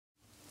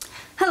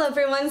Hello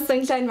everyone,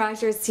 Sunshine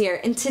Rodgers here,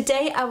 and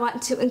today I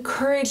want to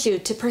encourage you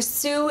to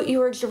pursue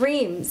your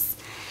dreams,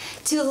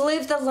 to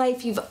live the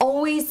life you've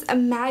always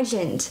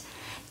imagined,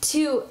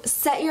 to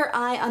set your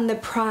eye on the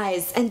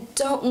prize and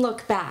don't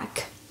look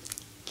back.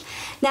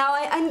 Now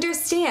I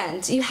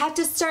understand you have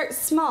to start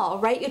small,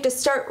 right? You have to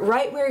start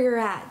right where you're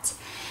at.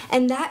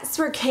 And that's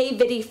where Kay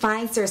Vitti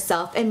finds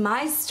herself in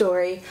my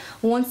story,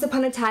 Once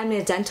Upon a Time in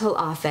a Dental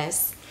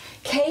Office.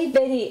 Kay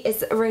Vitti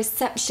is a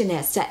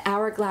receptionist at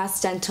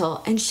Hourglass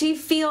Dental, and she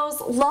feels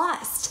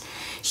lost.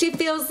 She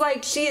feels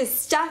like she is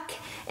stuck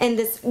in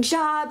this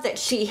job that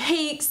she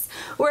hates,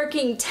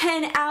 working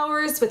 10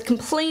 hours with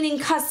complaining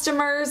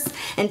customers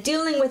and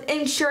dealing with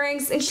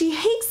insurance, and she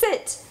hates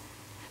it.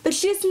 But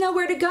she doesn't know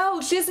where to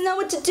go. She doesn't know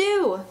what to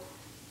do.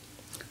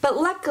 But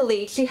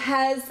luckily, she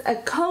has a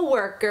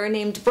coworker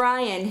named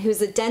Brian,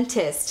 who's a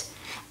dentist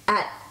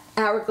at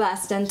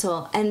Hourglass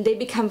Dental, and they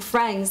become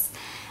friends.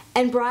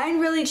 And Brian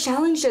really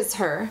challenges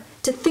her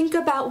to think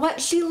about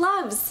what she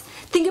loves,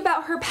 think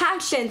about her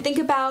passion, think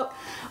about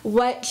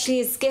what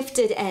she is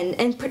gifted in,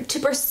 and to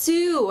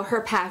pursue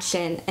her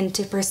passion and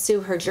to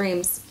pursue her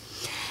dreams.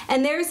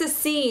 And there's a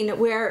scene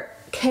where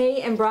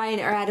Kay and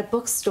Brian are at a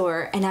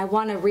bookstore, and I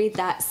want to read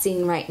that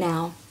scene right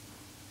now.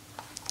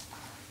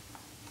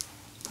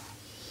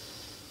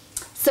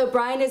 So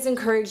Brian is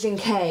encouraging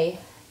Kay.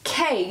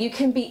 Kay, you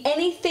can be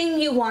anything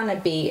you want to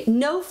be.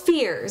 No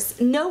fears,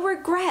 no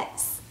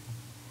regrets.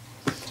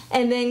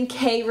 And then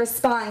Kay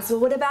responds, well,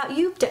 what about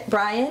you,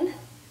 Brian?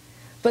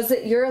 Was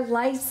it your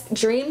life's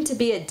dream to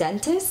be a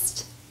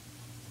dentist?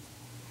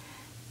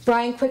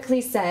 Brian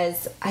quickly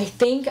says, I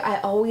think I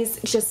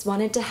always just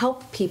wanted to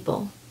help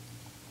people.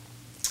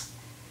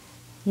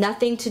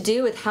 Nothing to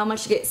do with how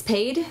much gets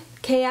paid?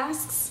 Kay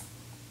asks.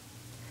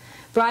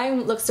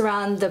 Brian looks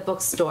around the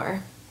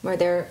bookstore where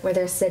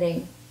they're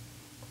sitting.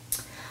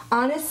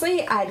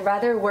 Honestly, I'd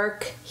rather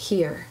work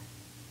here.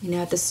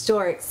 At the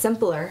store, it's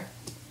simpler.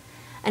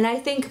 And I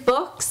think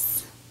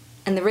books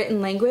and the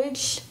written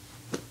language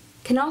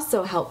can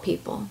also help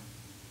people.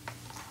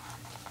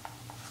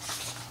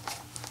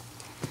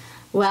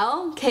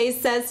 Well, Kay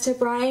says to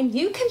Brian,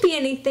 you can be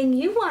anything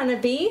you want to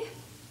be.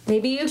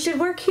 Maybe you should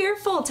work here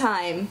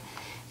full-time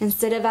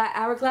instead of at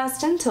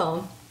Hourglass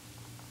Dental.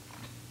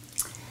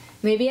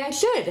 Maybe I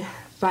should.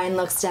 Brian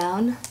looks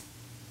down.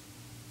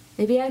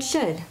 Maybe I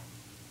should.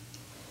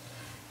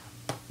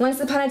 Once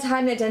Upon a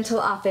Time in a Dental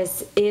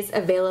Office is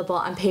available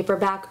on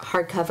paperback,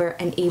 hardcover,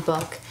 and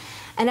ebook.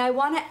 And I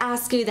want to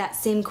ask you that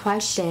same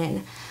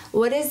question.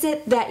 What is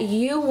it that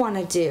you want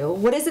to do?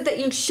 What is it that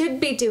you should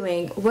be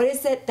doing? What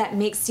is it that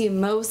makes you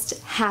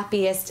most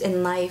happiest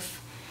in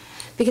life?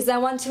 Because I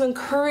want to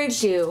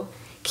encourage you,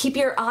 keep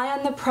your eye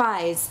on the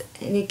prize.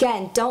 And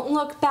again, don't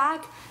look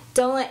back.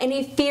 Don't let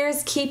any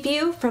fears keep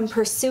you from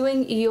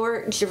pursuing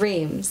your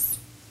dreams.